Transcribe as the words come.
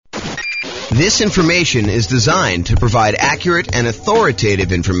This information is designed to provide accurate and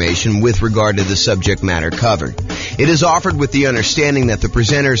authoritative information with regard to the subject matter covered. It is offered with the understanding that the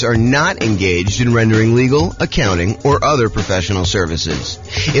presenters are not engaged in rendering legal, accounting, or other professional services.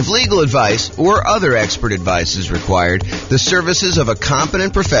 If legal advice or other expert advice is required, the services of a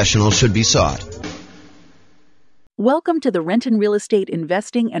competent professional should be sought. Welcome to the Renton Real Estate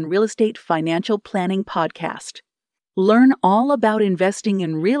Investing and Real Estate Financial Planning Podcast. Learn all about investing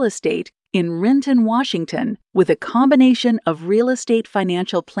in real estate in Renton, Washington, with a combination of real estate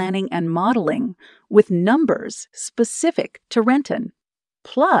financial planning and modeling with numbers specific to Renton,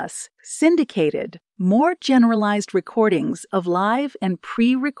 plus syndicated, more generalized recordings of live and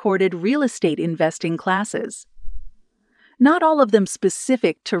pre-recorded real estate investing classes. Not all of them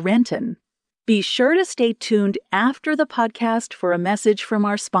specific to Renton. Be sure to stay tuned after the podcast for a message from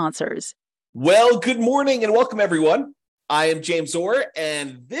our sponsors. Well, good morning and welcome, everyone. I am James Orr,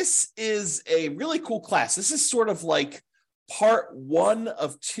 and this is a really cool class. This is sort of like part 1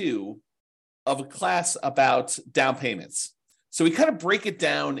 of 2 of a class about down payments. So we kind of break it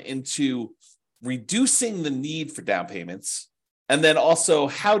down into reducing the need for down payments and then also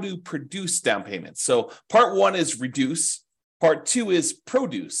how to produce down payments. So part 1 is reduce, part 2 is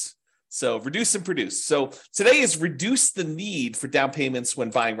produce. So reduce and produce. So today is reduce the need for down payments when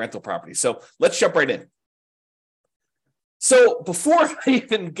buying rental property. So let's jump right in. So before I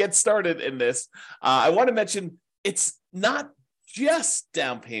even get started in this, I want to mention it's not just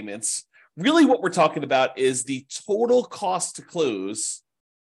down payments. Really what we're talking about is the total cost to close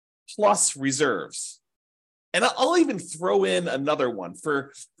plus reserves. And I'll even throw in another one.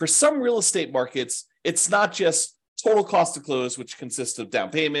 For some real estate markets, it's not just total cost to close, which consists of down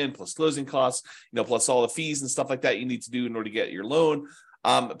payment plus closing costs, plus all the fees and stuff like that you need to do in order to get your loan,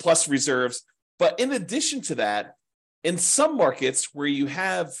 plus reserves. But in addition to that, in some markets where you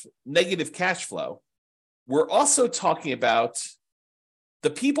have negative cash flow, we're also talking about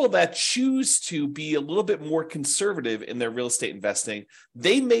the people that choose to be a little bit more conservative in their real estate investing.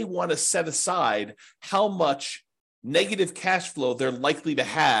 They may want to set aside how much negative cash flow they're likely to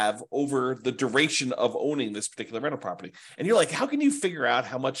have over the duration of owning this particular rental property. And you're like, how can you figure out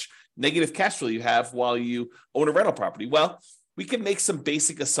how much negative cash flow you have while you own a rental property? Well, we can make some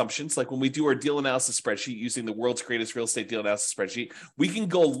basic assumptions. Like when we do our deal analysis spreadsheet using the world's greatest real estate deal analysis spreadsheet, we can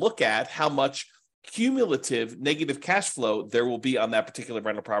go look at how much cumulative negative cash flow there will be on that particular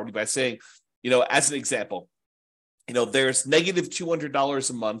rental property by saying, as an example, there's negative $200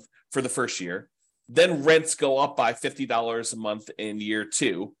 a month for the first year. Then rents go up by $50 a month in year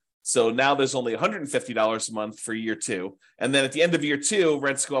 2. So now there's only $150 a month for year 2. And then at the end of year 2,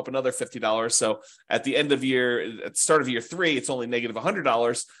 rents go up another $50. So at the start of year 3, it's only negative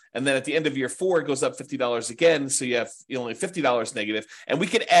 $100. And then at the end of year 4, it goes up $50 again. So you have only $50 negative. And we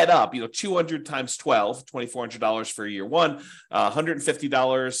could add up, 200 times 12, $2,400 for year 1,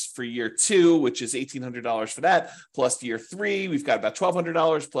 $150 for year 2, which is $1,800 for that. Plus year 3, we've got about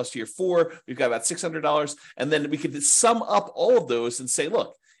 $1,200. Plus year 4, we've got about $600. And then we could sum up all of those and say,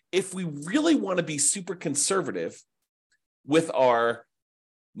 look, if we really want to be super conservative with our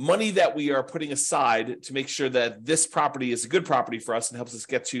money that we are putting aside to make sure that this property is a good property for us and helps us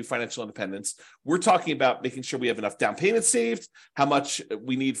get to financial independence, we're talking about making sure we have enough down payment saved, how much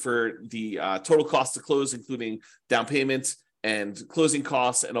we need for the total cost to close, including down payments and closing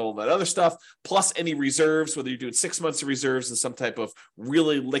costs and all that other stuff, plus any reserves, whether you're doing 6 months of reserves in some type of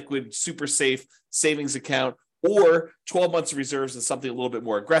really liquid, super safe savings account, or 12 months of reserves in something a little bit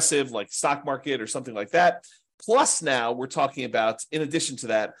more aggressive, like stock market or something like that. Plus now we're talking about, in addition to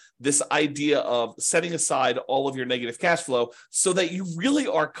that, this idea of setting aside all of your negative cash flow so that you really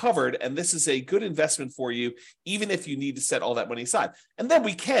are covered. And this is a good investment for you, even if you need to set all that money aside. And then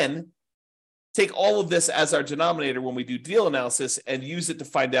we can take all of this as our denominator when we do deal analysis and use it to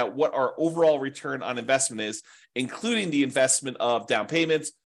find out what our overall return on investment is, including the investment of down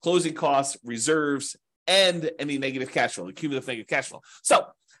payments, closing costs, reserves, and any negative cash flow, the cumulative negative cash flow. So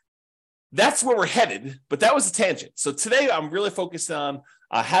that's where we're headed, but that was a tangent. So today I'm really focused on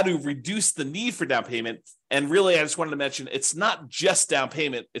how to reduce the need for down payment. And really, I just wanted to mention, it's not just down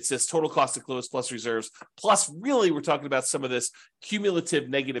payment. It's this total cost to close plus reserves. Plus, really, we're talking about some of this cumulative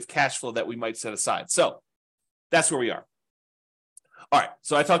negative cash flow that we might set aside. So that's where we are. All right.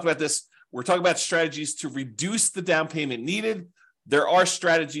 So I talked about this. We're talking about strategies to reduce the down payment needed. There are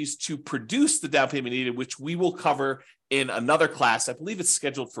strategies to produce the down payment needed, which we will cover in another class. I believe it's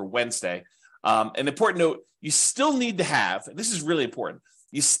scheduled for Wednesday. An important note, you still need to have, and this is really important,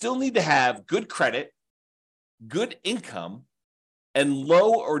 you still need to have good credit, good income, and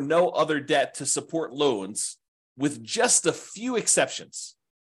low or no other debt to support loans, with just a few exceptions.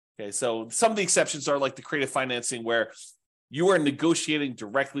 Okay, so some of the exceptions are like the creative financing where you are negotiating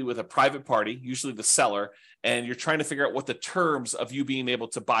directly with a private party, usually the seller, and you're trying to figure out what the terms of you being able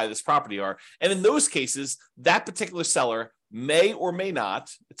to buy this property are. And in those cases, that particular seller may or may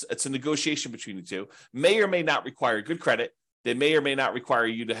not, it's a negotiation between the two, may or may not require good credit. They may or may not require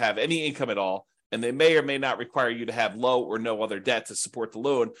you to have any income at all. And they may or may not require you to have low or no other debt to support the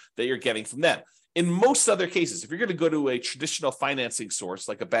loan that you're getting from them. In most other cases, if you're going to go to a traditional financing source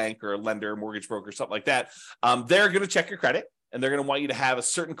like a bank or a lender, mortgage broker, something like that, they're going to check your credit and they're going to want you to have a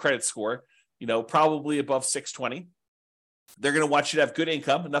certain credit score, probably above 620. They're going to want you to have good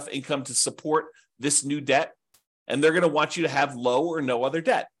income, enough income to support this new debt, and they're going to want you to have low or no other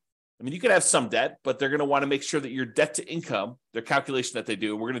debt. I mean, you could have some debt, but they're going to want to make sure that your debt to income, their calculation that they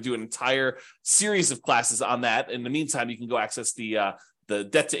do, we're going to do an entire series of classes on that. In the meantime, you can go access the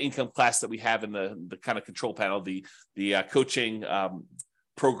debt to income class that we have in the kind of control panel, the coaching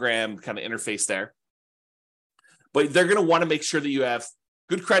program kind of interface there. But they're going to want to make sure that you have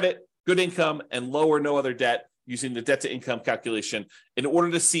good credit, good income, and low or no other debt using the debt to income calculation in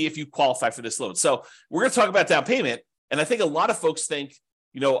order to see if you qualify for this loan. So we're going to talk about down payment. And I think a lot of folks think,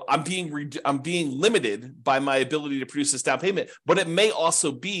 I'm being limited by my ability to produce this down payment, but it may also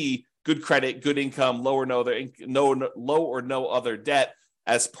be good credit, good income, low or no other debt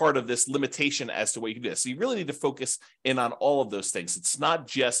as part of this limitation as to what you can do. So you really need to focus in on all of those things. It's not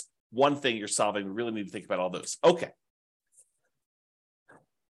just one thing you're solving. We really need to think about all those. Okay.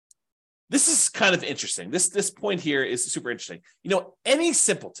 This is kind of interesting. This point here is super interesting. Any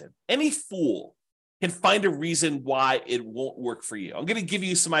simpleton, any fool can find a reason why it won't work for you. I'm going to give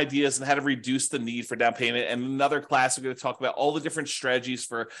you some ideas on how to reduce the need for down payment. And in another class, we're going to talk about all the different strategies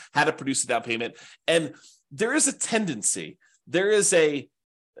for how to produce a down payment. And there is a tendency, there is an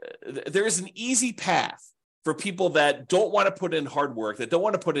easy path for people that don't want to put in hard work, that don't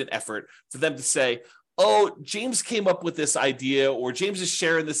want to put in effort, for them to say, oh, James came up with this idea, or James is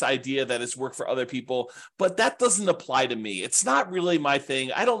sharing this idea that has worked for other people, but that doesn't apply to me. It's not really my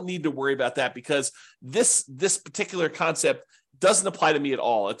thing. I don't need to worry about that because this particular concept doesn't apply to me at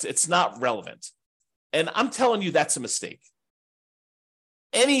all. It's not relevant. And I'm telling you, that's a mistake.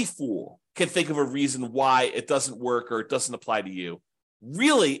 Any fool can think of a reason why it doesn't work or it doesn't apply to you.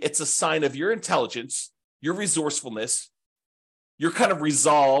 Really, it's a sign of your intelligence, your resourcefulness, your kind of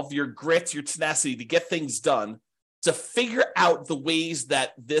resolve, your grit, your tenacity to get things done, to figure out the ways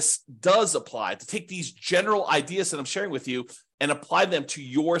that this does apply, to take these general ideas that I'm sharing with you and apply them to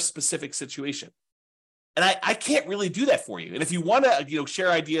your specific situation. And I can't really do that for you. And if you want to, share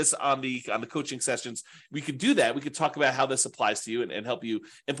ideas on the coaching sessions, we could do that. We could talk about how this applies to you and help you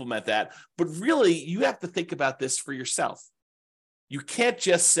implement that. But really, you have to think about this for yourself. You can't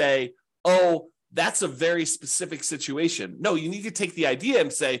just say, oh, that's a very specific situation. No, you need to take the idea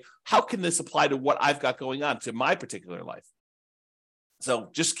and say, how can this apply to what I've got going on, to my particular life? So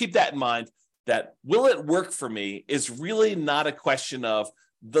just keep that in mind, that will it work for me is really not a question of,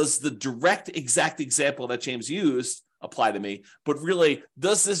 does the direct exact example that James used apply to me, but really,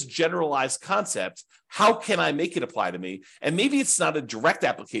 does this generalized concept, how can I make it apply to me? And maybe it's not a direct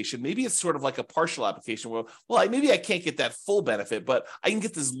application. Maybe it's sort of like a partial application where, maybe I can't get that full benefit, but I can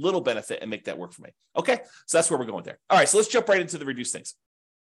get this little benefit and make that work for me. Okay, so that's where we're going there. All right, so let's jump right into the reduce things.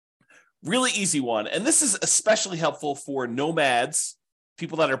 Really easy one. And this is especially helpful for nomads,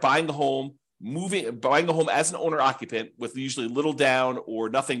 people that are buying a home as an owner occupant with usually little down or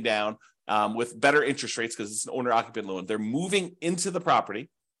nothing down, with better interest rates because it's an owner occupant loan. They're moving into the property.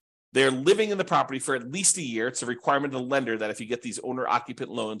 They're living in the property for at least a year. It's a requirement of the lender that if you get these owner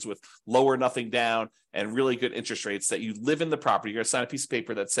occupant loans with low or nothing down and really good interest rates, that you live in the property. You're going to sign a piece of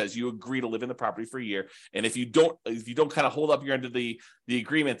paper that says you agree to live in the property for a year. And if you don't kind of hold up your end of the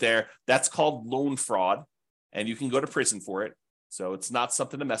agreement there, that's called loan fraud, and you can go to prison for it. So it's not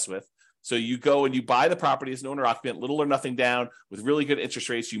something to mess with. So you go and you buy the property as an owner occupant, little or nothing down with really good interest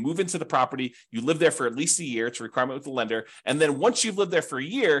rates. You move into the property, you live there for at least a year. It's a requirement with the lender. And then once you've lived there for a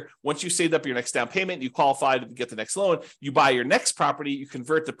year, once you've saved up your next down payment, you qualify to get the next loan, you buy your next property, you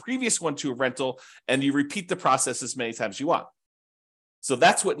convert the previous one to a rental, and you repeat the process as many times as you want. So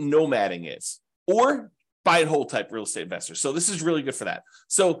that's what nomading is, or buy and hold type real estate investor. So this is really good for that.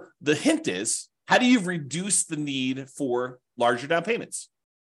 So the hint is, how do you reduce the need for larger down payments?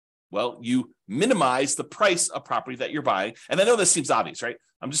 Well, you minimize the price of property that you're buying. And I know this seems obvious, right?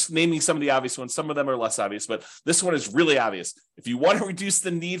 I'm just naming some of the obvious ones. Some of them are less obvious, but this one is really obvious. If you want to reduce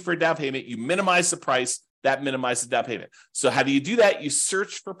the need for a down payment, you minimize the price, that minimizes the down payment. So how do you do that? You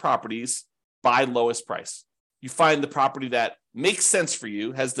search for properties by lowest price. You find the property that makes sense for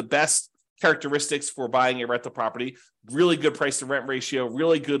you, has the best characteristics for buying a rental property: really good price to rent ratio,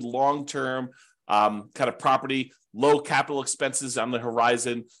 really good long-term kind of property, low capital expenses on the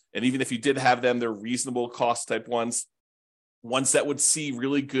horizon. And even if you did have them, they're reasonable cost type ones that would see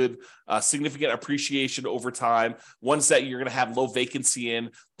really good, significant appreciation over time, ones that you're going to have low vacancy in.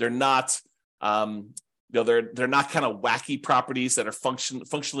 They're not, they're not kind of wacky properties that are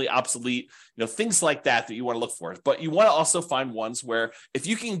functionally obsolete, things like that you want to look for. But you want to also find ones where if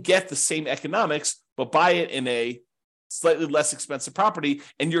you can get the same economics, but buy it in a slightly less expensive property,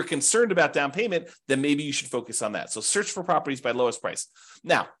 and you're concerned about down payment, then maybe you should focus on that. So search for properties by lowest price.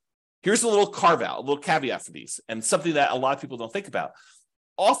 Now, here's a little carve out, a little caveat for these, and something that a lot of people don't think about.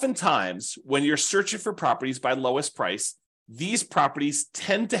 Oftentimes, when you're searching for properties by lowest price, these properties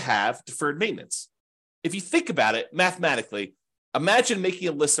tend to have deferred maintenance. If you think about it mathematically, imagine making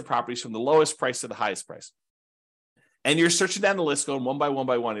a list of properties from the lowest price to the highest price. And you're searching down the list, going one by one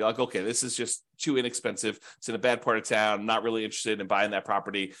by one. You're like, okay, this is just too inexpensive. It's in a bad part of town. I'm not really interested in buying that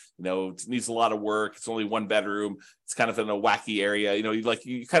property. It needs a lot of work. It's only one bedroom. It's kind of in a wacky area.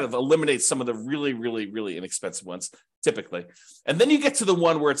 You kind of eliminate some of the really, really, really inexpensive ones typically. And then you get to the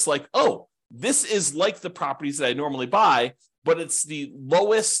one where it's like, oh, this is like the properties that I normally buy, but it's the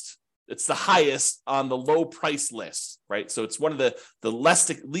lowest. It's the highest on the low price list, right? So it's one of the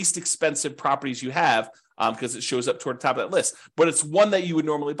least expensive properties you have because it shows up toward the top of that list, but it's one that you would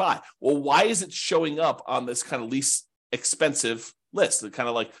normally buy. Well, why is it showing up on this kind of least expensive list, kind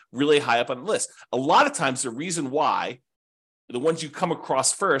of like really high up on the list? A lot of times the reason why the ones you come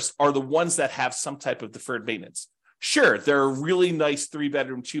across first are the ones that have some type of deferred maintenance. Sure, they're a really nice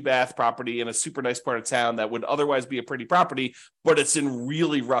 3-bedroom, 2-bath property in a super nice part of town that would otherwise be a pretty property, but it's in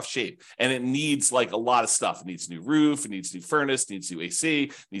really rough shape and it needs like a lot of stuff. It needs new roof, it needs new furnace, it needs new AC,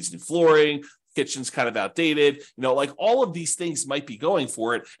 it needs new flooring, kitchen's kind of outdated, like all of these things might be going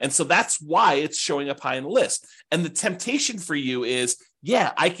for it. And so that's why it's showing up high in the list. And the temptation for you is,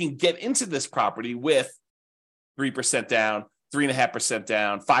 yeah, I can get into this property with 3% down, 3.5%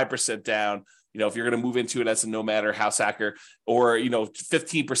 down, 5% down. If you're going to move into it as a nomad or house hacker, or,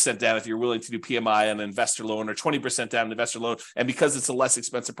 15% down if you're willing to do PMI on an investor loan, or 20% down an investor loan. And because it's a less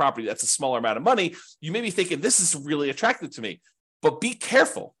expensive property, that's a smaller amount of money. You may be thinking, this is really attractive to me, but be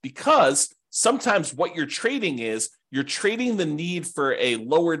careful, because sometimes what you're trading the need for a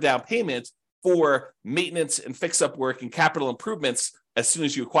lower down payment for maintenance and fix up work and capital improvements as soon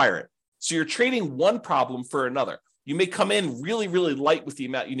as you acquire it. So you're trading one problem for another. You may come in really, really light with the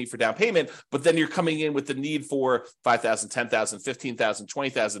amount you need for down payment, but then you're coming in with the need for $5,000, $10,000, $15,000,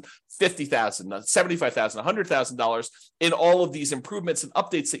 $20,000, $50,000, $75,000, $100,000 in all of these improvements and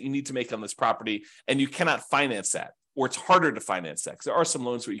updates that you need to make on this property, and you cannot finance that, or it's harder to finance that, because there are some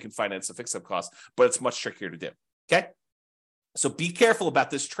loans where you can finance the fix-up cost, but it's much trickier to do. Okay? So be careful about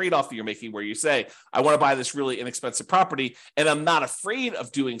this trade-off that you're making, where you say, I want to buy this really inexpensive property, and I'm not afraid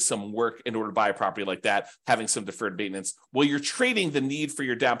of doing some work in order to buy a property like that, having some deferred maintenance. Well, you're trading the need for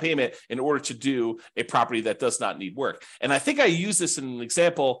your down payment in order to do a property that does not need work. And I think I used this in an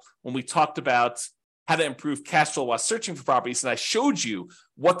example when we talked about how to improve cash flow while searching for properties. And I showed you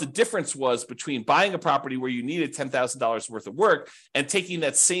what the difference was between buying a property where you needed $10,000 worth of work and taking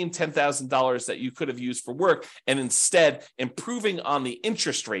that same $10,000 that you could have used for work and instead improving on the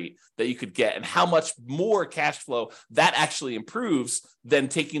interest rate that you could get, and how much more cash flow that actually improves than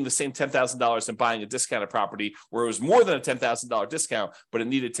taking the same $10,000 and buying a discounted property where it was more than a $10,000 discount, but it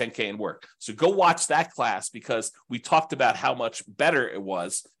needed $10K in work. So go watch that class, because we talked about how much better it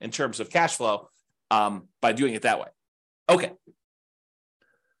was in terms of cash flow by doing it that way. Okay.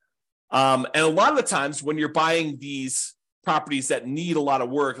 And a lot of the times when you're buying these properties that need a lot of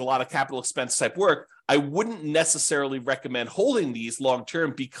work, a lot of capital expense type work, I wouldn't necessarily recommend holding these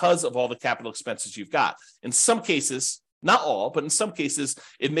long-term because of all the capital expenses you've got. In some cases, not all, but in some cases,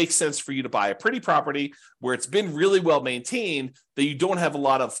 it makes sense for you to buy a pretty property where it's been really well maintained, that you don't have a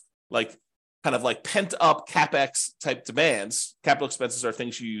lot of kind of pent up CapEx type demands. Capital expenses are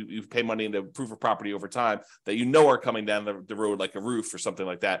things you pay money into improve a property over time that are coming down the road, like a roof or something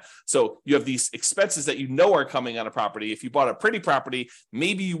like that. So you have these expenses that are coming on a property. If you bought a pretty property,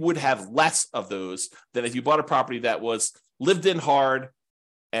 maybe you would have less of those than if you bought a property that was lived in hard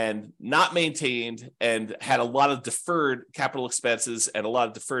and not maintained and had a lot of deferred capital expenses and a lot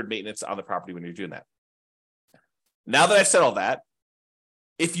of deferred maintenance on the property when you're doing that. Now that I've said all that,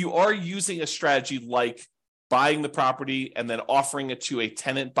 if you are using a strategy like buying the property and then offering it to a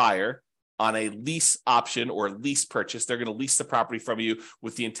tenant buyer on a lease option or a lease purchase. They're going to lease the property from you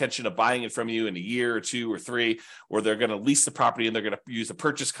with the intention of buying it from you in a year or 2 or 3, or they're going to lease the property and they're going to use a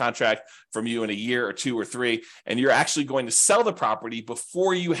purchase contract from you in a year or 2 or 3, and you're actually going to sell the property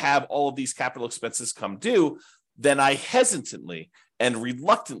before you have all of these capital expenses come due, then I hesitantly and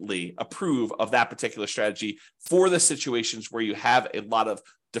reluctantly approve of that particular strategy for the situations where you have a lot of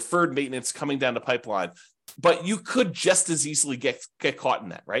deferred maintenance coming down the pipeline. But you could just as easily get caught in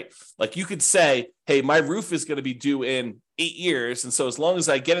that, right? Like you could say, hey, my roof is going to be due in 8 years. And so as long as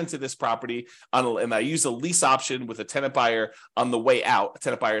I get into this property and I use a lease option with a tenant buyer on the way out, a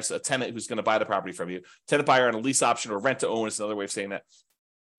tenant buyer is a tenant who's going to buy the property from you. Tenant buyer on a lease option or rent to own is another way of saying that.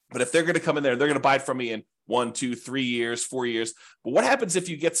 But if they're going to come in there, they're going to buy it from me in 1, 2, 3 years, 4 years. But what happens if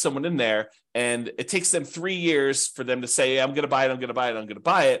you get someone in there and it takes them 3 years for them to say, I'm going to buy it, I'm going to buy it, I'm going to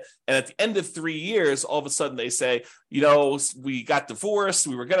buy it. And at the end of 3 years, all of a sudden they say, we got divorced.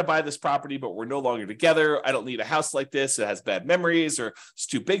 We were going to buy this property, but we're no longer together. I don't need a house like this. It has bad memories or it's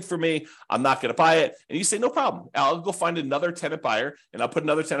too big for me. I'm not going to buy it. And you say, no problem. I'll go find another tenant buyer and I'll put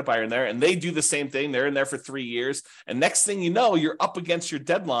another tenant buyer in there. And they do the same thing. They're in there for 3 years. And next thing you know, you're up against your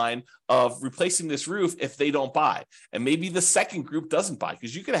deadline of replacing this roof if they don't buy. And maybe the second group doesn't buy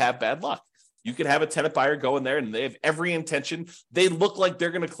because you could have bad luck. You could have a tenant buyer go in there and they have every intention. They look like they're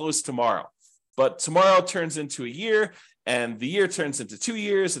going to close tomorrow, but tomorrow turns into a year and the year turns into 2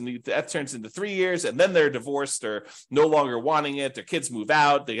 years and that turns into 3 years. And then they're divorced or no longer wanting it. Their kids move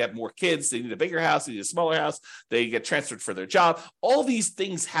out. They have more kids. They need a bigger house. They need a smaller house. They get transferred for their job. All these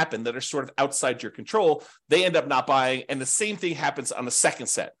things happen that are sort of outside your control. They end up not buying. And the same thing happens on the second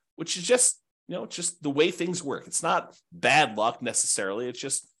set, which is just the way things work. It's not bad luck necessarily. It's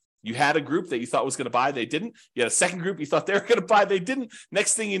just you had a group that you thought was going to buy, they didn't. You had a second group you thought they were going to buy, they didn't.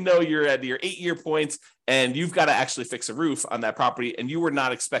 Next thing you know, you're at your 8-year point and you've got to actually fix a roof on that property. And you were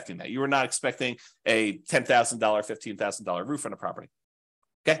not expecting that. You were not expecting a $10,000, $15,000 roof on a property.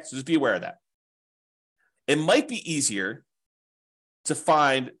 Okay, so just be aware of that. It might be easier to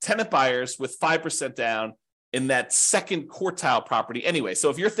find tenant buyers with 5% down in that second quartile property anyway. So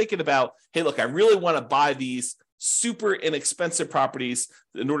if you're thinking about, hey, look, I really want to buy these super inexpensive properties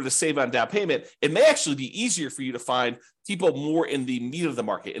in order to save on down payment, it may actually be easier for you to find people more in the meat of the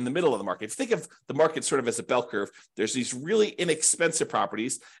market, in the middle of the market. If you think of the market sort of as a bell curve, there's these really inexpensive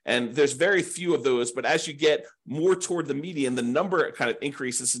properties, and there's very few of those. But as you get more toward the median, the number kind of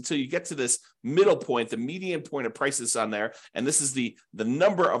increases until you get to this middle point, the median point of prices on there. And this is the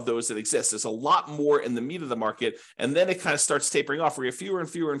number of those that exist. There's a lot more in the meat of the market. And then it kind of starts tapering off where you have fewer and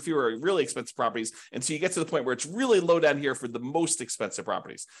fewer and fewer really expensive properties. And so you get to the point where it's really low down here for the most expensive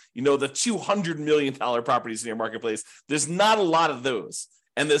properties. The $200 million properties in your marketplace, there's not a lot of those.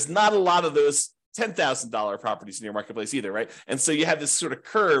 And there's not a lot of those $10,000 properties in your marketplace either, right? And so you have this sort of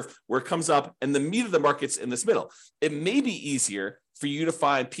curve where it comes up and the meat of the market's in this middle. It may be easier for you to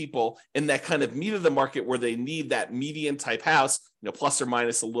find people in that kind of meat of the market where they need that median type house, plus or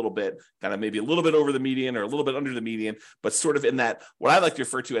minus a little bit, kind of maybe a little bit over the median or a little bit under the median, but sort of in that, what I like to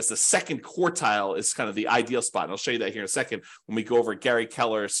refer to as the second quartile is kind of the ideal spot. And I'll show you that here in a second when we go over Gary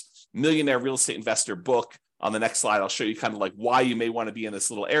Keller's Millionaire Real Estate Investor book. On the next slide, I'll show you kind of like why you may want to be in this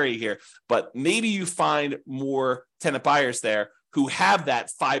little area here, but maybe you find more tenant buyers there who have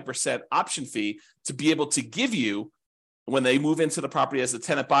that 5% option fee to be able to give you when they move into the property as a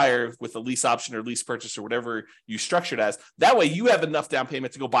tenant buyer with a lease option or lease purchase or whatever you structured as. That way you have enough down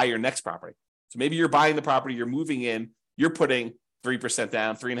payment to go buy your next property. So maybe you're buying the property, you're moving in, you're putting 3%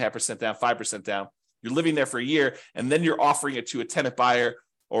 down, 3.5% down, 5% down. You're living there for a year, and then you're offering it to a tenant buyer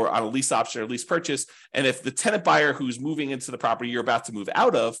or on a lease option or lease purchase. And if the tenant buyer who's moving into the property you're about to move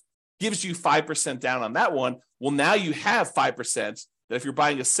out of gives you 5% down on that one, well, now you have 5% that if you're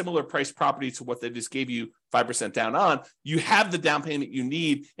buying a similar price property to what they just gave you 5% down on, you have the down payment you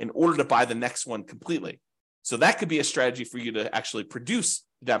need in order to buy the next one completely. So that could be a strategy for you to actually produce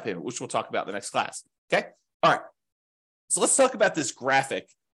the down payment, which we'll talk about in the next class. Okay. All right. So let's talk about this graphic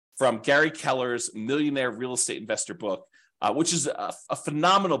from Gary Keller's Millionaire Real Estate Investor book. Which is a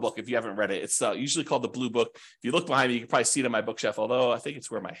phenomenal book if you haven't read it. It's usually called the Blue Book. If you look behind me, you can probably see it on my bookshelf, although I think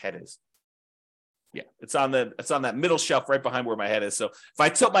it's where my head is. Yeah, it's on that middle shelf right behind where my head is. So if I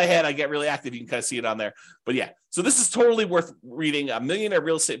tilt my head, I get really active. You can kind of see it on there. But yeah, so this is totally worth reading. A Millionaire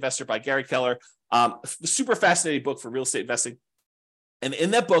Real Estate Investor by Gary Keller. Super fascinating book for real estate investing. And in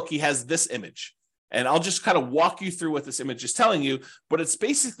that book, he has this image. And I'll just kind of walk you through what this image is telling you. But it's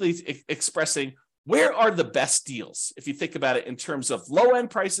basically expressing where are the best deals? If you think about it in terms of low-end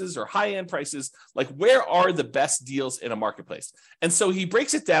prices or high-end prices, like where are the best deals in a marketplace? And so he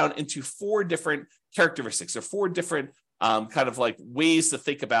breaks it down into 4 different characteristics or 4 different kind of like ways to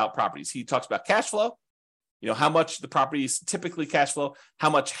think about properties. He talks about cash flow, how much the properties typically cash flow, how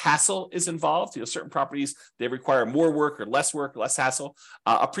much hassle is involved. Certain properties, they require more work, less hassle.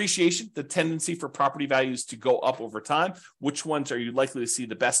 Appreciation, the tendency for property values to go up over time. Which ones are you likely to see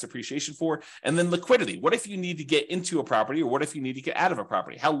the best appreciation for? And then liquidity. What if you need to get into a property, or what if you need to get out of a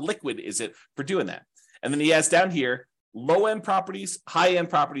property? How liquid is it for doing that? And then he has down here, low-end properties, high-end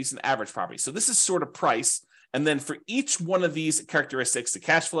properties, and average properties. So this is sort of price. And then for each one of these characteristics, the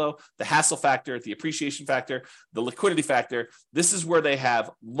cash flow, the hassle factor, the appreciation factor, the liquidity factor, this is where they have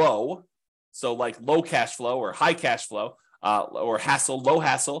low. So like low cash flow or high cash flow, or hassle, low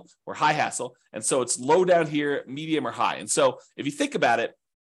hassle or high hassle. And so it's low down here, medium or high. And so if you think about it,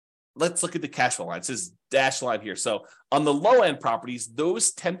 let's look at the cash flow line. It says dashed line here. So on the low end properties,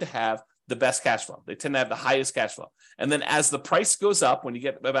 those tend to have the best cash flow. They tend to have the highest cash flow. And then as the price goes up, when you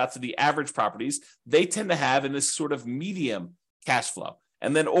get about to the average properties, they tend to have in this sort of medium cash flow.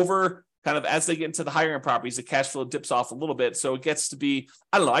 And then over kind of as they get into the higher end properties, the cash flow dips off a little bit. So it gets to be,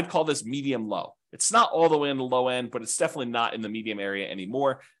 I'd call this medium low. It's not all the way in the low end, but it's definitely not in the medium area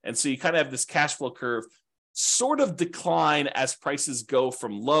anymore. And so you kind of have this cash flow curve sort of decline as prices go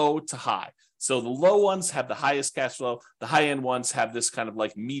from low to high. So the low ones have the highest cash flow. The high end ones have this kind of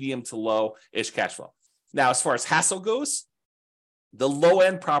like medium to low-ish cash flow. Now, as far as hassle goes, the low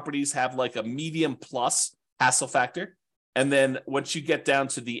end properties have like a medium plus hassle factor. And then once you get down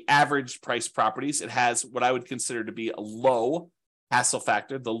to the average price properties, it has what I would consider to be a low hassle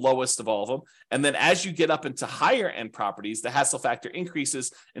factor, the lowest of all of them. And then as you get up into higher end properties, the hassle factor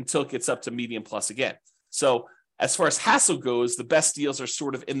increases until it gets up to medium plus again. So as far as hassle goes, the best deals are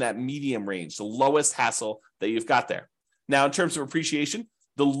sort of in that medium range, the lowest hassle that you've got there. Now, in terms of appreciation,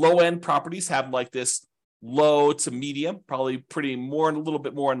 the low end properties have like this low to medium, probably a little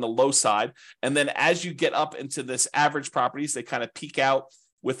bit more on the low side. And then as you get up into this average properties, they kind of peak out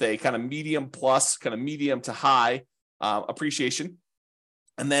with a kind of medium plus, kind of medium to high appreciation.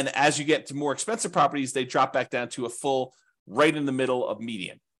 And then as you get to more expensive properties, they drop back down to a full right in the middle of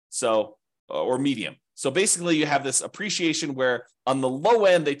median. So, or medium. So basically you have this appreciation where on the low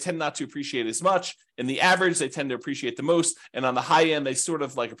end, they tend not to appreciate as much. In the average, they tend to appreciate the most. And on the high end, they sort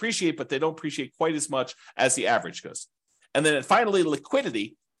of like appreciate, but they don't appreciate quite as much as the average goes. And then finally,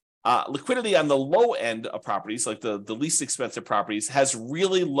 liquidity. Liquidity on the low end of properties, like the least expensive properties, has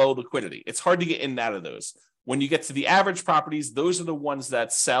really low liquidity. It's hard to get in and out of those. When you get to the average properties, those are the ones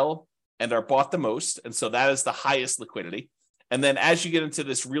that sell and are bought the most. And so that is the highest liquidity. And then as you get into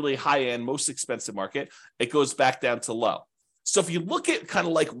this really high end, most expensive market, it goes back down to low. So if you look at kind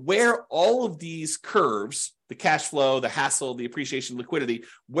of like where all of these curves, the cash flow, the hassle, the appreciation, liquidity,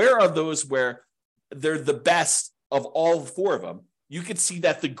 where are those where they're the best of all four of them? You can see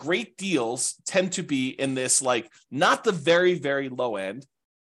that the great deals tend to be in this, like not the very, very low end,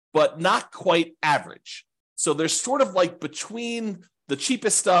 but not quite average. So there's sort of like between the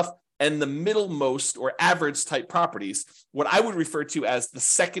cheapest stuff and the middlemost or average type properties, what I would refer to as the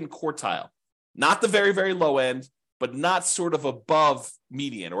second quartile, not the very, very low end, but not sort of above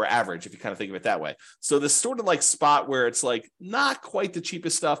median or average, if you kind of think of it that way. So this sort of like spot where it's like not quite the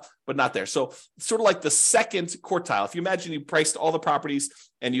cheapest stuff, but not there. So sort of like the second quartile. If you imagine you priced all the properties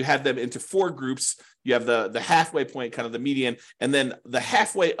and you had them into four groups, you have the halfway point, kind of the median, and then the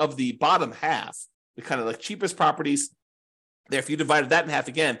halfway of the bottom half, the kind of like cheapest properties. There, if you divided that in half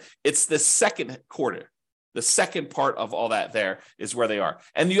again, it's the second quarter. The second part of all that there is where they are.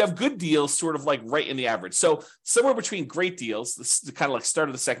 And you have good deals sort of like right in the average. So somewhere between great deals, this is kind of like start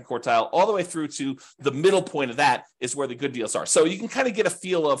of the second quartile, all the way through to the middle point of that is where the good deals are. So you can kind of get a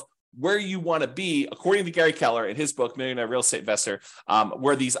feel of where you want to be, according to Gary Keller in his book, Millionaire Real Estate Investor,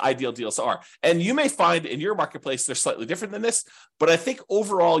 where these ideal deals are. And you may find in your marketplace, they're slightly different than this, but I think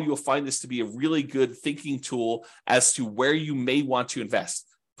overall, you'll find this to be a really good thinking tool as to where you may want to invest.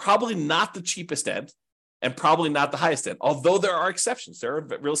 Probably not the cheapest end, and probably not the highest end, although there are exceptions. There are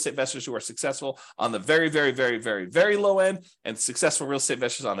real estate investors who are successful on the very, very, very, very, very low end and successful real estate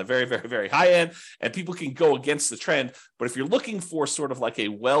investors on the very, very, very high end, and people can go against the trend. But if you're looking for sort of like a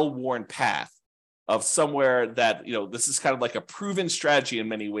well-worn path of somewhere that, this is kind of like a proven strategy in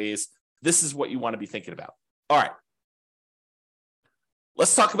many ways, this is what you want to be thinking about. All right.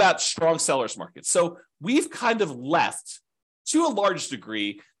 Let's talk about strong sellers market. So we've kind of left, to a large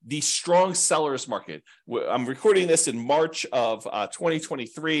degree, the strong sellers market. I'm recording this in March of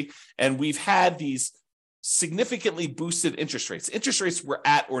 2023, and we've had these significantly boosted interest rates. Interest rates were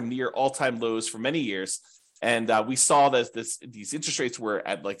at or near all-time lows for many years, And we saw that these interest rates were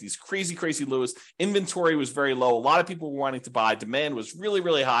at like these crazy, crazy lows. Inventory was very low. A lot of people were wanting to buy. Demand was really,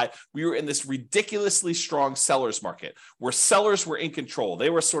 really high. We were in this ridiculously strong sellers market where sellers were in control. They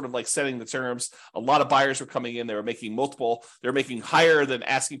were sort of like setting the terms. A lot of buyers were coming in. They were making higher than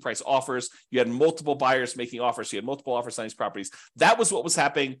asking price offers. You had multiple buyers making offers. You had multiple offers on these properties. That was what was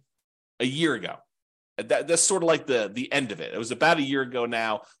happening a year ago. That's sort of like the end of it. It was about a year ago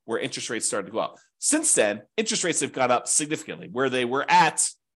now where interest rates started to go up. Since then, interest rates have gone up significantly, where they were at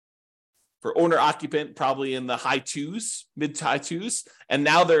for owner occupant, probably in the high twos, mid to high twos, and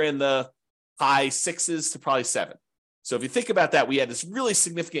now they're in the high sixes to probably 7. So if you think about that, we had this really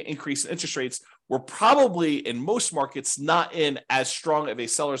significant increase in interest rates. We're probably in most markets not in as strong of a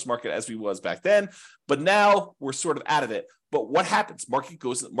seller's market as we was back then, but now we're sort of out of it. But what happens?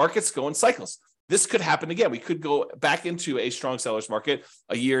 Markets go in cycles. This could happen again. We could go back into a strong seller's market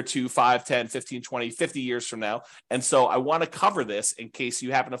a year, 2, 5, 10, 15, 20, 50 years from now. And so I want to cover this in case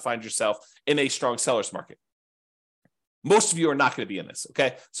you happen to find yourself in a strong seller's market. Most of you are not going to be in this,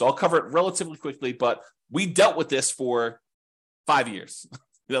 okay? So I'll cover it relatively quickly, but we dealt with this for 5 years.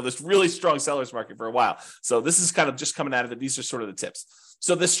 This really strong seller's market for a while. So this is kind of just coming out of it. These are sort of the tips.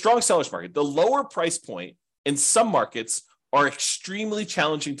 So this strong seller's market, the lower price point in some markets are extremely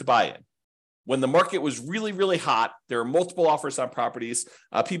challenging to buy in. When the market was really, really hot, there were multiple offers on properties.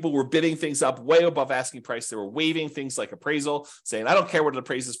 People were bidding things up way above asking price. They were waiving things like appraisal, saying, I don't care what it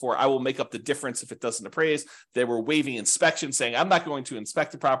appraises for. I will make up the difference if it doesn't appraise. They were waiving inspection, saying, I'm not going to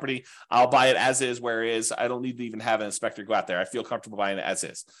inspect the property. I'll buy it as is, where it is. I don't need to even have an inspector go out there. I feel comfortable buying it as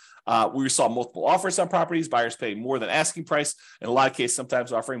is. We saw multiple offers on properties, buyers paying more than asking price. In a lot of cases,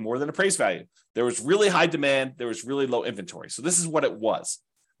 sometimes offering more than appraised value. There was really high demand. There was really low inventory. So this is what it was.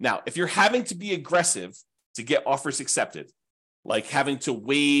 Now, if you're having to be aggressive to get offers accepted, like having to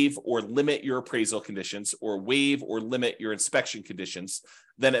waive or limit your appraisal conditions or waive or limit your inspection conditions,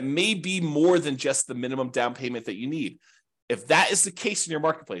 then it may be more than just the minimum down payment that you need. If that is the case in your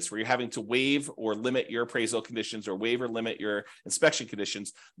marketplace where you're having to waive or limit your appraisal conditions or waive or limit your inspection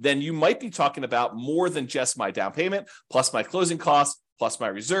conditions, then you might be talking about more than just my down payment, plus my closing costs, plus my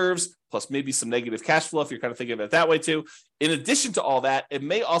reserves, plus maybe some negative cash flow if you're kind of thinking of it that way too. In addition to all that, it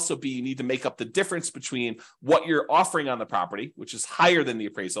may also be you need to make up the difference between what you're offering on the property, which is higher than the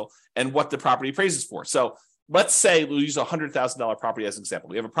appraisal, and what the property appraises for. So let's say we'll use a $100,000 property as an example.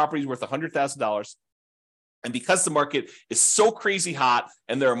 We have a property worth $100,000. And because the market is so crazy hot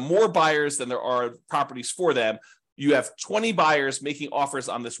and there are more buyers than there are properties for them, you have 20 buyers making offers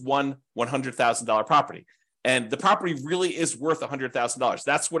on this one $100,000 property. And the property really is worth $100,000.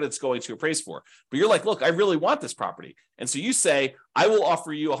 That's what it's going to appraise for. But you're like, look, I really want this property. And so you say, I will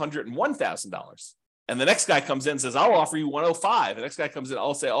offer you $101,000. And the next guy comes in and says, I'll offer you 105. The next guy comes in,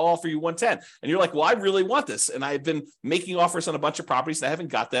 I'll offer you 110. And you're like, well, I really want this. And I've been making offers on a bunch of properties and I haven't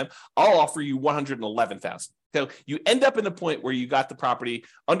got them. I'll offer you 111,000. So you end up in the point where you got the property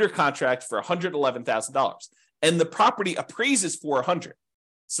under contract for $111,000 and the property appraises for 100.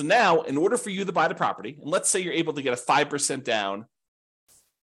 So now, in order for you to buy the property, and let's say you're able to get a 5% down,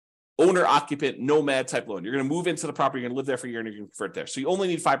 owner-occupant, nomad type loan. You're going to move into the property, you're going to live there for a year, and you're going to convert there. So you only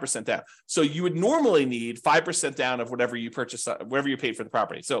need 5% down. So you would normally need 5% down of whatever you purchased, whatever you paid for the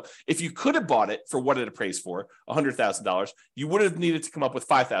property. So if you could have bought it for what it appraised for, $100,000, you would have needed to come up with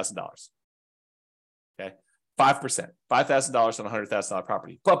 $5,000. Okay, 5%, $5,000 on a $100,000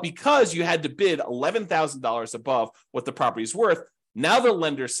 property. But because you had to bid $11,000 above what the property is worth, now the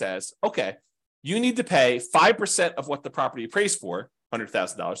lender says, okay, you need to pay 5% of what the property appraised for,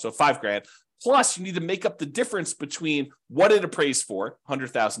 $100,000, so $5,000, plus you need to make up the difference between what it appraised for,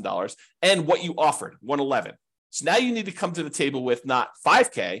 $100,000, and what you offered, $111,000. So now you need to come to the table with not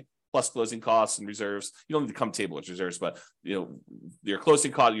 $5,000 plus closing costs and reserves. You don't need to come to the table with reserves, but your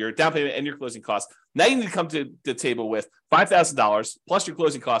closing cost, your down payment, and your closing costs. Now you need to come to the table with $5,000 plus your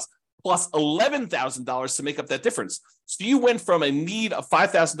closing costs plus $11,000 to make up that difference. So you went from a need of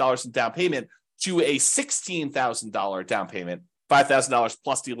 $5,000 in down payment to a $16,000 down payment, $5,000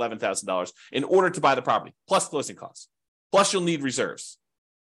 plus the $11,000 in order to buy the property, plus closing costs. Plus you'll need reserves.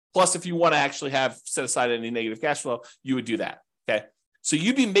 Plus if you want to actually have set aside any negative cash flow, you would do that, okay? So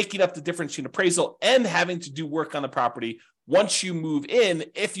you'd be making up the difference between appraisal and having to do work on the property once you move in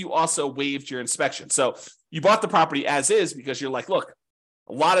if you also waived your inspection. So you bought the property as is because you're like, look,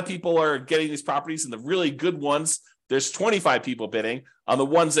 a lot of people are getting these properties, and the really good ones, there's 25 people bidding. On the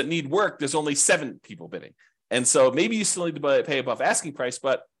ones that need work, there's only 7 people bidding. And so maybe you still need to pay above asking price,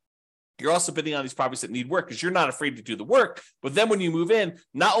 but you're also bidding on these properties that need work because you're not afraid to do the work. But then when you move in,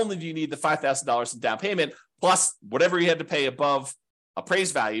 not only do you need the $5,000 in down payment, plus whatever you had to pay above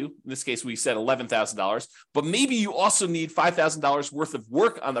appraised value. In this case, we said $11,000, but maybe you also need $5,000 worth of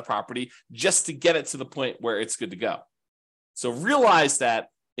work on the property just to get it to the point where it's good to go. So realize that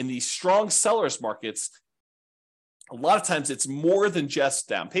in these strong sellers markets, a lot of times it's more than just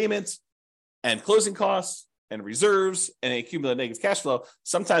down payments and closing costs and reserves and accumulated negative cash flow.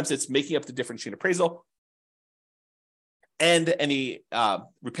 Sometimes it's making up the difference between appraisal and any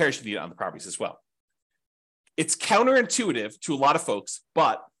repairs you need on the properties as well. It's counterintuitive to a lot of folks,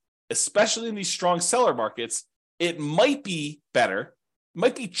 but especially in these strong seller markets, it might be better,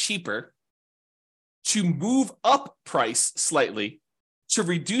 might be cheaper to move up price slightly to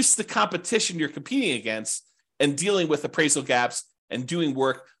reduce the competition you're competing against and dealing with appraisal gaps and doing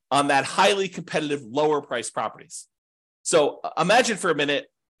work on that highly competitive, lower price properties. So imagine for a minute,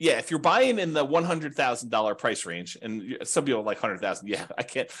 if you're buying in the $100,000 price range, and some people are like 100,000, I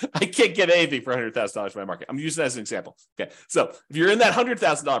can't get anything for $100,000 in my market. I'm using that as an example. Okay, so if you're in that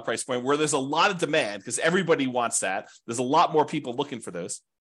 $100,000 price point where there's a lot of demand because everybody wants that, there's a lot more people looking for those.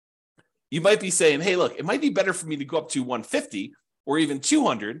 You might be saying, hey, look, it might be better for me to go up to 150 or even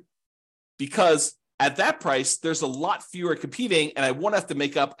 200 because at that price, there's a lot fewer competing and I won't have to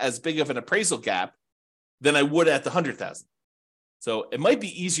make up as big of an appraisal gap than I would at the 100,000. So it might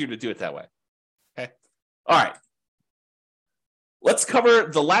be easier to do it that way. Okay. All right. Let's cover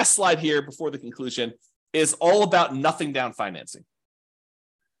the last slide here before the conclusion is all about nothing down financing.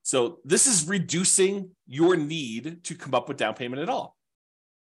 So this is reducing your need to come up with down payment at all.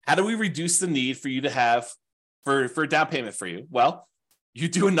 How do we reduce the need for you to have for down payment for you? Well, you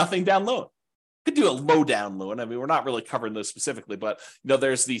do a nothing down loan. You could do a low down loan. I mean, we're not really covering those specifically, but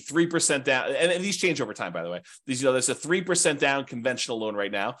there's the 3% down, and these change over time, by the way. There's a 3% down conventional loan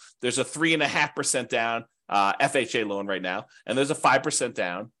right now. There's a 3.5% down FHA loan right now, and there's a 5%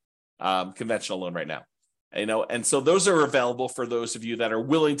 down conventional loan right now. And so those are available for those of you that are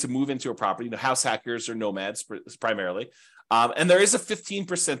willing to move into a property, house hackers or nomads primarily. And there is a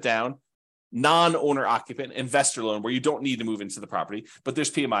 15% down non-owner occupant investor loan where you don't need to move into the property, but there's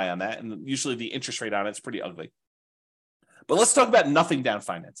PMI on that. And usually the interest rate on it's pretty ugly. But let's talk about nothing down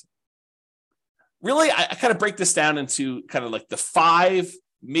financing. Really, I kind of break this down into kind of like the 5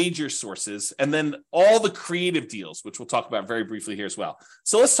 major sources and then all the creative deals, which we'll talk about very briefly here as well.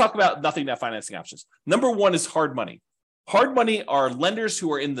 So let's talk about nothing down financing options. Number 1 is hard money. Hard money are lenders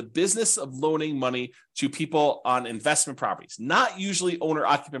who are in the business of loaning money to people on investment properties, not usually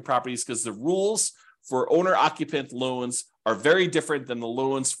owner-occupant properties, because the rules for owner-occupant loans are very different than the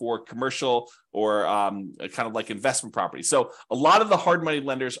loans for commercial or kind of like investment properties. So a lot of the hard money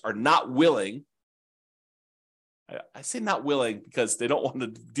lenders are not willing. I say not willing because they don't want to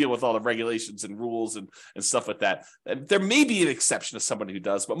deal with all the regulations and rules and stuff like that. And there may be an exception to somebody who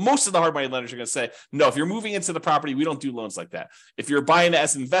does, but most of the hard money lenders are going to say, no, if you're moving into the property, we don't do loans like that. If you're buying it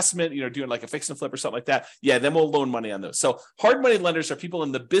as an investment, doing like a fix and flip or something like that, then we'll loan money on those. So hard money lenders are people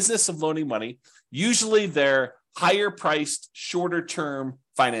in the business of loaning money. Usually they're higher priced, shorter term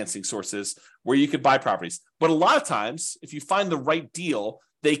financing sources where you could buy properties. But a lot of times, if you find the right deal,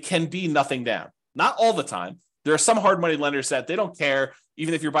 they can be nothing down. Not all the time. There are some hard money lenders that they don't care,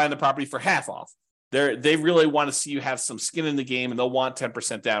 even if you're buying the property for half off. They really want to see you have some skin in the game and they'll want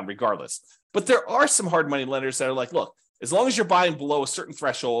 10% down regardless. But there are some hard money lenders that are like, look, as long as you're buying below a certain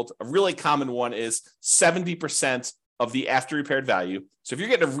threshold, a really common one is 70% of the after repaired value. So if you're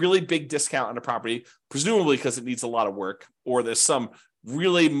getting a really big discount on a property, presumably because it needs a lot of work, or there's some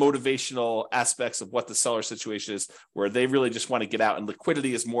really motivational aspects of what the seller situation is where they really just want to get out and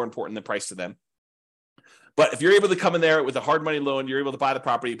liquidity is more important than price to them. But if you're able to come in there with a hard money loan, you're able to buy the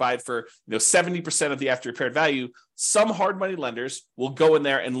property, buy it for 70% of the after repaired value. Some hard money lenders will go in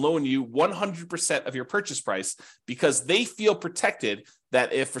there and loan you 100% of your purchase price because they feel protected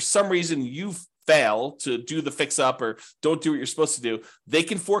that if for some reason you fail to do the fix up or don't do what you're supposed to do, they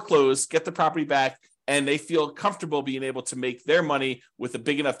can foreclose, get the property back, and they feel comfortable being able to make their money with a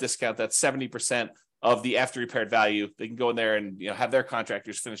big enough discount that's 70% of the after repaired value. They can go in there and have their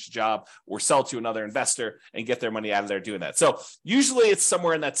contractors finish the job or sell to another investor and get their money out of there doing that. So usually it's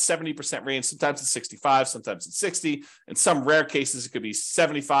somewhere in that 70% range. Sometimes it's 65, sometimes it's 60. In some rare cases, it could be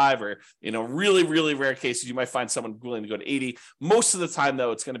 75 or, really, really rare cases, you might find someone willing to go to 80. Most of the time,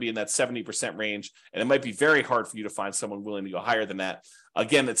 though, it's going to be in that 70% range. And it might be very hard for you to find someone willing to go higher than that.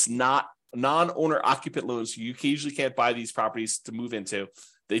 Again, it's not non-owner occupant loans. You usually can't buy these properties to move into.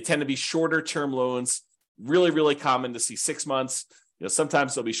 They tend to be shorter term loans, really, really common to see 6 months.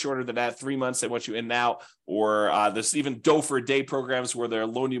 Sometimes they'll be shorter than that, 3 months. They want you in and out. Or there's even dough for a day programs where they'll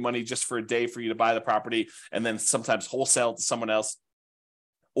loan you money just for a day for you to buy the property and then sometimes wholesale to someone else.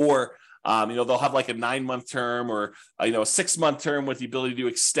 Or They'll have like a 9-month term or a 6-month term with the ability to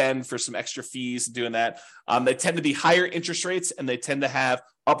extend for some extra fees and doing that. They tend to be higher interest rates, and they tend to have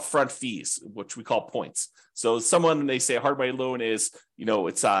upfront fees, which we call points. So someone, they say a hard money loan is,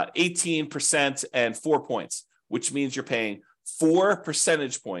 it's 18% and 4 points, which means you're paying 4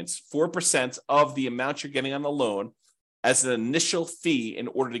 percentage points, 4% of the amount you're getting on the loan as an initial fee in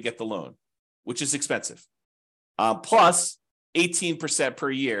order to get the loan, which is expensive. Plus 18% per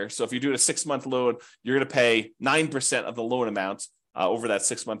year. So if you're doing a 6-month loan, you're going to pay 9% of the loan amount over that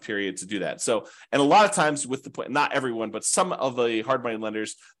 6-month period to do that. So, and a lot of times with the point, not everyone, but some of the hard money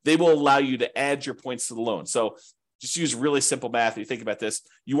lenders, they will allow you to add your points to the loan. So just use really simple math. If you think about this,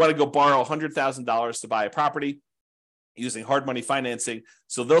 you want to go borrow $100,000 to buy a property using hard money financing.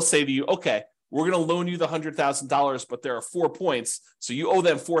 So they'll say to you, okay, we're going to loan you the $100,000, but there are 4 points. So you owe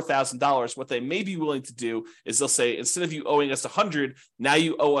them $4,000. What they may be willing to do is they'll say, instead of you owing us 100, now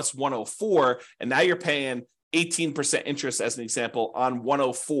you owe us 104. And now you're paying 18% interest, as an example, on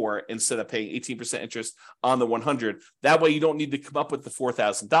 104 instead of paying 18% interest on the 100. That way you don't need to come up with the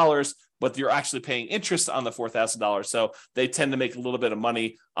 $4,000, but you're actually paying interest on the $4,000. So they tend to make a little bit of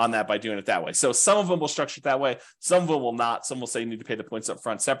money on that by doing it that way. So some of them will structure it that way. Some of them will not. Some will say you need to pay the points up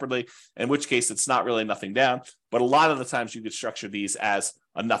front separately, in which case it's not really nothing down. But a lot of the times you could structure these as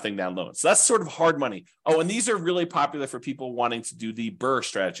a nothing down loan. So that's sort of hard money. Oh, and these are really popular for people wanting to do the BRRRR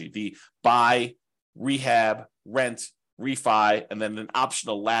strategy, the buy, rehab, rent, refi, and then an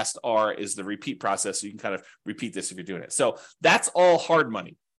optional last R is the repeat process. So you can kind of repeat this if you're doing it. So that's all hard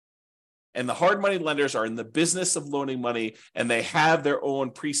money. And the hard money lenders are in the business of loaning money, and they have their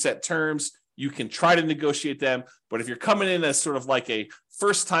own preset terms. You can try to negotiate them, but if you're coming in as sort of like a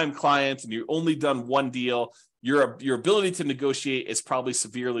first-time client and you've only done one deal, your ability to negotiate is probably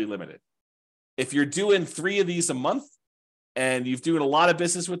severely limited. If you're doing 3 of these a month and you've doing a lot of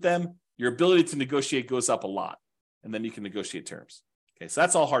business with them, your ability to negotiate goes up a lot, and then you can negotiate terms. Okay, so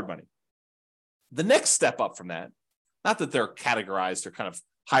that's all hard money. The next step up from that, not that they're categorized or kind of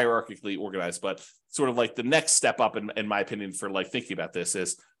hierarchically organized, but sort of like the next step up, in my opinion, for like thinking about this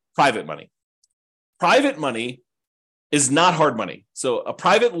is private money. Private money is not hard money. So a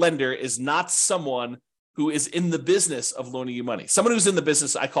private lender is not someone who is in the business of loaning you money. Someone who's in the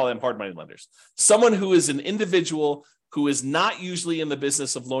business, I call them hard money lenders. Someone who is an individual who is not usually in the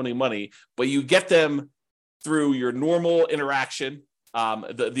business of loaning money, but you get them through your normal interaction.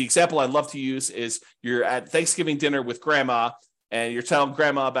 The example I love to use is you're at Thanksgiving dinner with grandma, and you're telling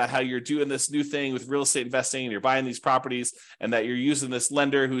grandma about how you're doing this new thing with real estate investing and you're buying these properties and that you're using this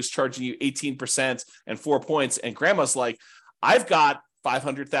lender who's charging you 18% and 4 points. And grandma's like, I've got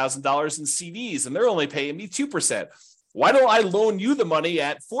 $500,000 in CDs and they're only paying me 2%. Why don't I loan you the money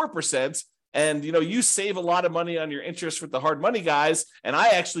at 4%? And, you save a lot of money on your interest with the hard money guys, and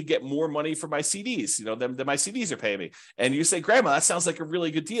I actually get more money for my CDs, than my CDs are paying me. And you say, Grandma, that sounds like a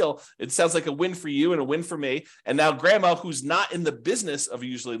really good deal. It sounds like a win for you and a win for me. And now Grandma, who's not in the business of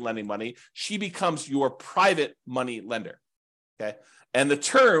usually lending money, she becomes your private money lender, okay? And the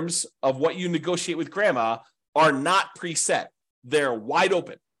terms of what you negotiate with Grandma are not preset. They're wide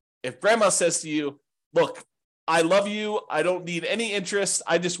open. If Grandma says to you, look, I love you. I don't need any interest.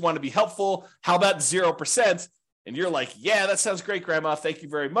 I just want to be helpful. How about 0%? And you're like, yeah, that sounds great, Grandma. Thank you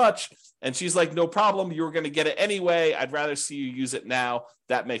very much. And she's like, no problem. You were going to get it anyway. I'd rather see you use it now.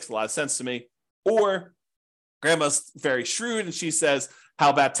 That makes a lot of sense to me. Or Grandma's very shrewd and she says, how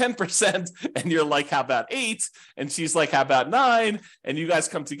about 10%? And you're like, how about 8? And she's like, how about 9? And you guys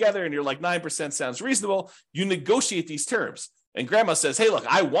come together and you're like, 9% sounds reasonable. You negotiate these terms. And Grandma says, hey, look,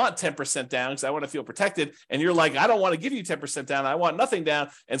 I want 10% down because I want to feel protected. And you're like, I don't want to give you 10% down. I want nothing down.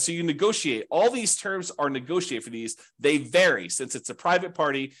 And so you negotiate. All these terms are negotiated for these. They vary since it's a private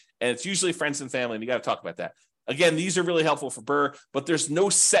party and it's usually friends and family. And you got to talk about that. Again, these are really helpful for BRRRR, but there's no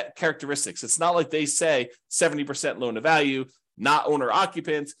set characteristics. It's not like they say 70% loan to value, not owner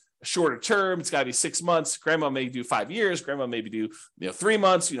occupant, shorter term. It's got to be 6 months. Grandma may do 5 years. Grandma maybe do 3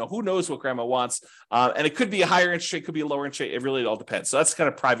 months. Who knows what grandma wants? And it could be a higher interest rate, could be a lower interest rate. It really all depends. So that's kind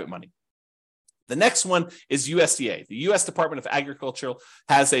of private money. The next one is USDA. The U.S. Department of Agriculture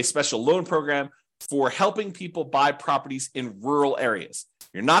has a special loan program for helping people buy properties in rural areas.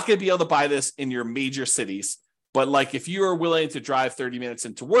 You're not going to be able to buy this in your major cities, but like if you are willing to drive 30 minutes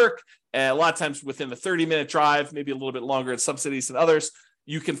into work, and a lot of times within a 30-minute drive, maybe a little bit longer in some cities than others,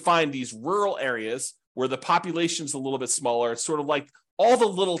 you can find these rural areas where the population's a little bit smaller. It's sort of like all the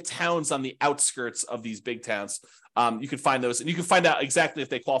little towns on the outskirts of these big towns. You can find those, and you can find out exactly if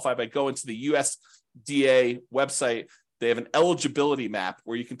they qualify by going to the USDA website. They have an eligibility map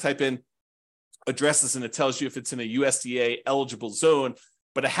where you can type in addresses and it tells you if it's in a USDA eligible zone.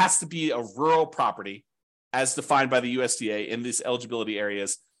 but it has to be a rural property as defined by the USDA in these eligibility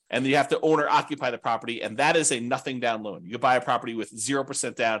areas. And you have to own or occupy the property, and that is a nothing down loan. You can buy a property with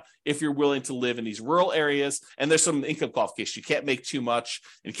 0% down if you're willing to live in these rural areas, and there's some income qualification. You can't make too much,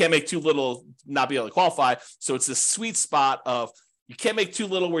 and you can't make too little, not be able to qualify. So it's a sweet spot of you can't make too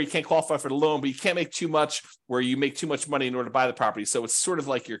little where you can't qualify for the loan, but you can't make too much where you make too much money in order to buy the property. So it's sort of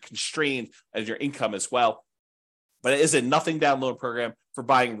like you're constrained as your income as well. But it is a nothing down loan program for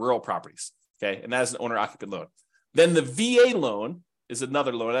buying rural properties, okay? And that is an owner-occupant loan. Then the VA loan is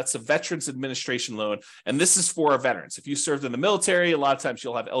another loan. That's a Veterans Administration loan. And this is for our veterans. If you served in the military, a lot of times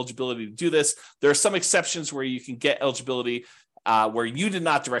you'll have eligibility to do this. There are some exceptions where you can get eligibility where you did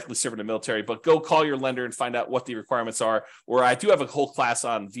not directly serve in the military, but go call your lender and find out what the requirements are. Or I do have a whole class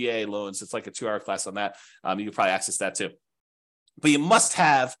on VA loans. It's like a 2-hour class on that. You can probably access that too. But you must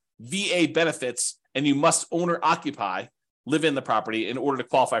have VA benefits and you must own or occupy, live in the property in order to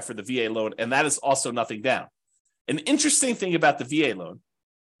qualify for the VA loan. And that is also nothing down. An interesting thing about the VA loan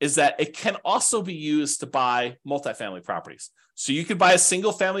is that it can also be used to buy multifamily properties. So you could buy a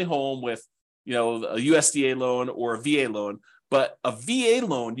single family home with, a USDA loan or a VA loan, but a VA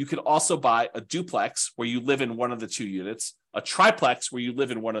loan, you could also buy a duplex where you live in one of the 2 units, a triplex where you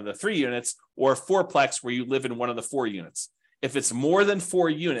live in one of the 3 units, or a fourplex where you live in one of the 4 units. If it's more than 4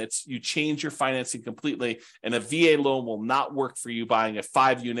 units, you change your financing completely, and a VA loan will not work for you buying a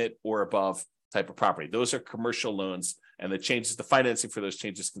 5-unit or above type of property. Those are commercial loans, and it changes the financing for those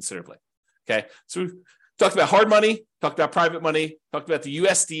changes considerably. Okay, so we talked about hard money, talked about private money, talked about the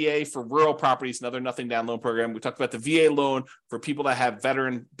USDA for rural properties, another nothing down loan program. We talked about the VA loan for people that have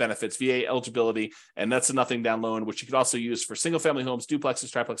veteran benefits, VA eligibility, and that's a nothing down loan, which you could also use for single family homes, duplexes,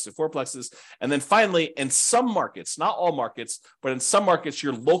 triplexes, and fourplexes. And then finally, in some markets, not all markets, but in some markets,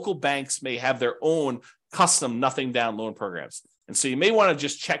 your local banks may have their own custom nothing down loan programs. And so you may want to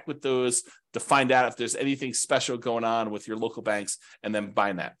just check with those to find out if there's anything special going on with your local banks and then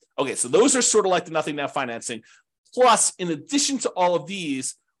buying that. Okay, so those are sort of like the nothing down financing. Plus, in addition to all of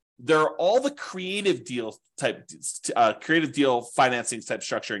these, there are all the creative deal financing type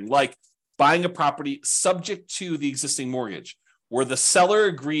structuring, like buying a property subject to the existing mortgage, where the seller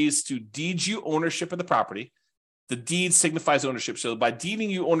agrees to deed you ownership of the property. The deed signifies ownership. So by deeding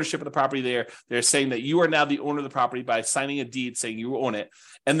you ownership of the property, they're saying that you are now the owner of the property by signing a deed saying you own it.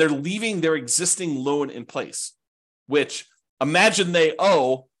 And they're leaving their existing loan in place, which imagine they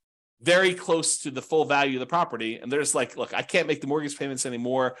owe very close to the full value of the property. And they're just like, look, I can't make the mortgage payments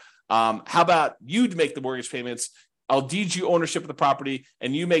anymore. How about you make the mortgage payments? I'll deed you ownership of the property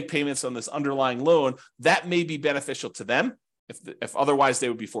and you make payments on this underlying loan. That may be beneficial to them if otherwise they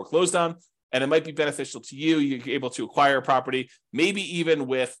would be foreclosed on. And it might be beneficial to you. You're able to acquire a property, maybe even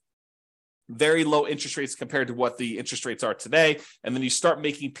with very low interest rates compared to what the interest rates are today. And then you start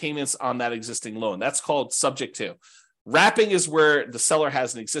making payments on that existing loan. That's called subject to. Wrapping is where the seller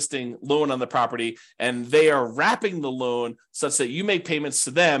has an existing loan on the property and they are wrapping the loan such that you make payments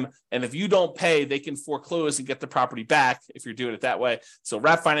to them. And if you don't pay, they can foreclose and get the property back if you're doing it that way. So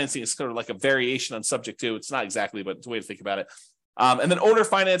wrap financing is sort of like a variation on subject to. It's not exactly, but it's a way to think about it. And then owner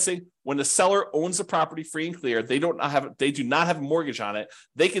financing, when the seller owns the property free and clear, they do not have a mortgage on it.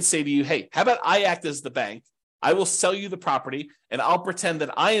 They can say to you, hey, how about I act as the bank? I will sell you the property and I'll pretend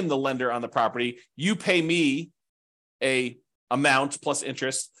that I am the lender on the property. You pay me a amount plus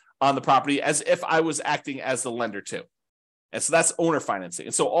interest on the property as if I was acting as the lender too. And so that's owner financing.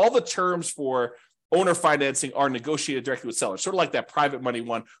 And so all the terms for owner financing are negotiated directly with sellers, sort of like that private money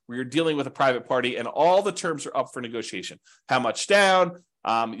one where you're dealing with a private party and all the terms are up for negotiation. How much down,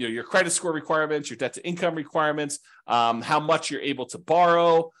 your credit score requirements, your debt to income requirements, how much you're able to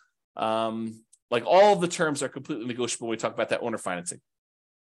borrow. Like all of the terms are completely negotiable when we talk about that owner financing.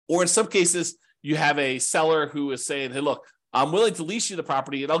 Or in some cases, you have a seller who is saying, hey, look, I'm willing to lease you the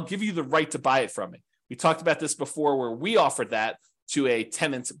property and I'll give you the right to buy it from me. We talked about this before where we offered that to a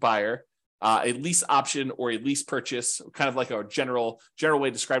tenant buyer. A lease option or a lease purchase, kind of like our general way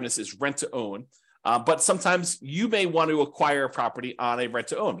of describing this is rent to own. But sometimes you may want to acquire a property on a rent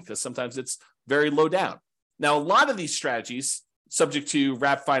to own because sometimes it's very low down. Now, a lot of these strategies, subject to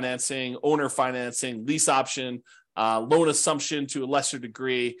wrap financing, owner financing, lease option, loan assumption to a lesser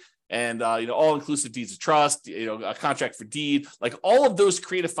degree, and all-inclusive deeds of trust, a contract for deed, like all of those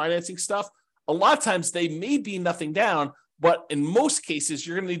creative financing stuff, a lot of times they may be nothing down, but in most cases,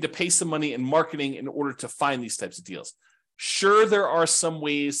 you're going to need to pay some money in marketing in order to find these types of deals. Sure, there are some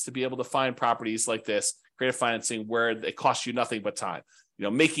ways to be able to find properties like this, creative financing, where it costs you nothing but time.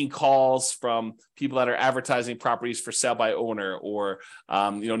 making calls from people that are advertising properties for sale by owner, or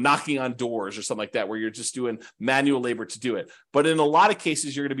knocking on doors or something like that, where you're just doing manual labor to do it. But in a lot of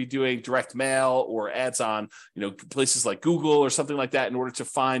cases, you're going to be doing direct mail or ads on places like Google or something like that in order to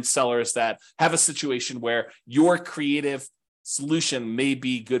find sellers that have a situation where your creative solution may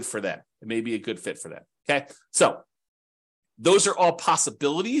be good for them. It may be a good fit for them. Okay, so those are all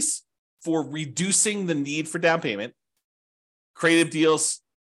possibilities for reducing the need for down payment. Creative deals,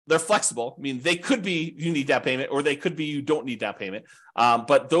 they're flexible. I mean, they could be you need down payment, or they could be you don't need down payment.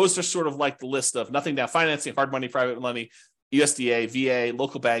 But those are sort of like the list of nothing down financing, hard money, private money, USDA, VA,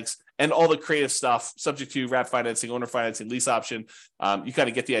 local banks, and all the creative stuff subject to wrap financing, owner financing, lease option. You kind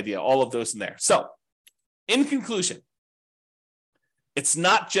of get the idea, all of those in there. So in conclusion, it's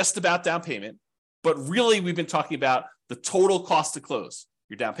not just about down payment, but really we've been talking about the total cost to close.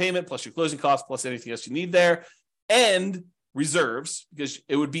 Your down payment plus your closing costs plus anything else you need there, and reserves, because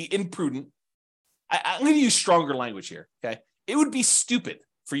it would be imprudent. I'm going to use stronger language here, okay? It would be stupid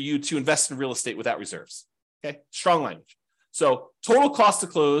for you to invest in real estate without reserves, okay? Strong language. So total cost to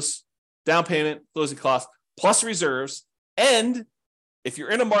close, down payment, closing costs, plus reserves. And if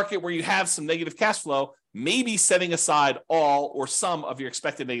you're in a market where you have some negative cash flow, maybe setting aside all or some of your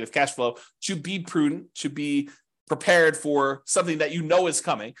expected negative cash flow to be prudent, to be prepared for something that is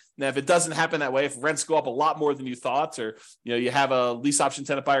coming. Now, if it doesn't happen that way, if rents go up a lot more than you thought, or you have a lease option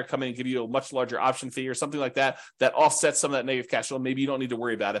tenant buyer come in and give you a much larger option fee or something like that, that offsets some of that negative cash flow, maybe you don't need to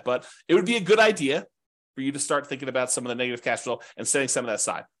worry about it. But it would be a good idea for you to start thinking about some of the negative cash flow and setting some of that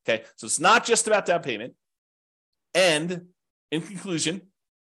aside. Okay, so it's not just about down payment. And in conclusion,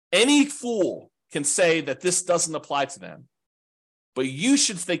 any fool can say that this doesn't apply to them, but you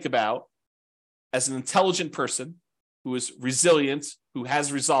should think about, as an intelligent person who is resilient, who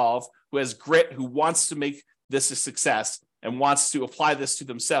has resolve, who has grit, who wants to make this a success and wants to apply this to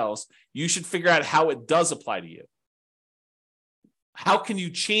themselves, you should figure out how it does apply to you. How can you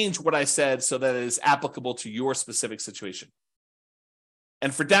change what I said so that it is applicable to your specific situation?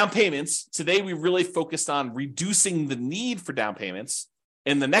 And for down payments, today we really focused on reducing the need for down payments.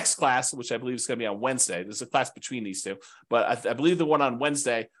 In the next class, which I believe is going to be on Wednesday, there's a class between these two, but I believe the one on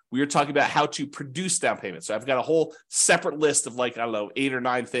Wednesday, we were talking about how to produce down payments. So I've got a whole separate list of 8 or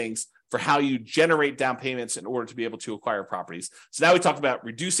 9 things for how you generate down payments in order to be able to acquire properties. So now we talked about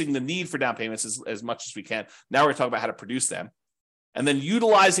reducing the need for down payments as much as we can. Now we're talking about how to produce them, and then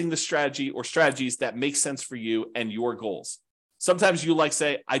utilizing the strategy or strategies that make sense for you and your goals. Sometimes you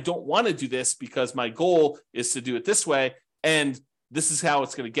say, I don't want to do this because my goal is to do it this way, and this is how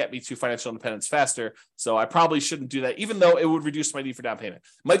it's going to get me to financial independence faster. So I probably shouldn't do that, even though it would reduce my need for down payment.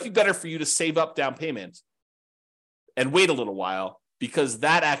 It might be better for you to save up down payment and wait a little while, because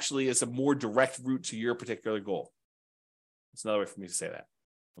that actually is a more direct route to your particular goal. That's another way for me to say that.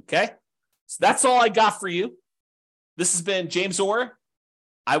 Okay? So that's all I got for you. This has been James Orr.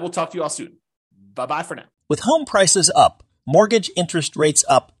 I will talk to you all soon. Bye-bye for now. With home prices up, mortgage interest rates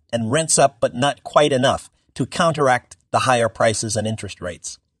up, and rents up but not quite enough to counteract the higher prices and interest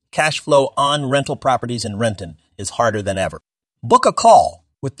rates, cash flow on rental properties in Renton is harder than ever. Book a call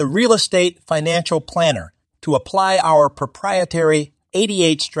with the Real Estate Financial Planner to apply our proprietary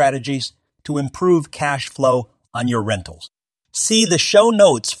 88 strategies to improve cash flow on your rentals. See the show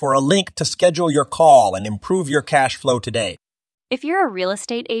notes for a link to schedule your call and improve your cash flow today. If you're a real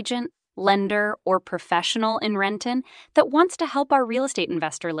estate agent, lender, or professional in Renton that wants to help our real estate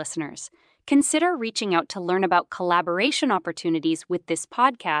investor listeners, consider reaching out to learn about collaboration opportunities with this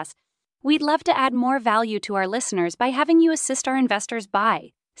podcast. We'd love to add more value to our listeners by having you assist our investors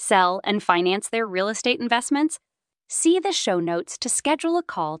buy, sell, and finance their real estate investments. See the show notes to schedule a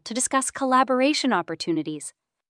call to discuss collaboration opportunities.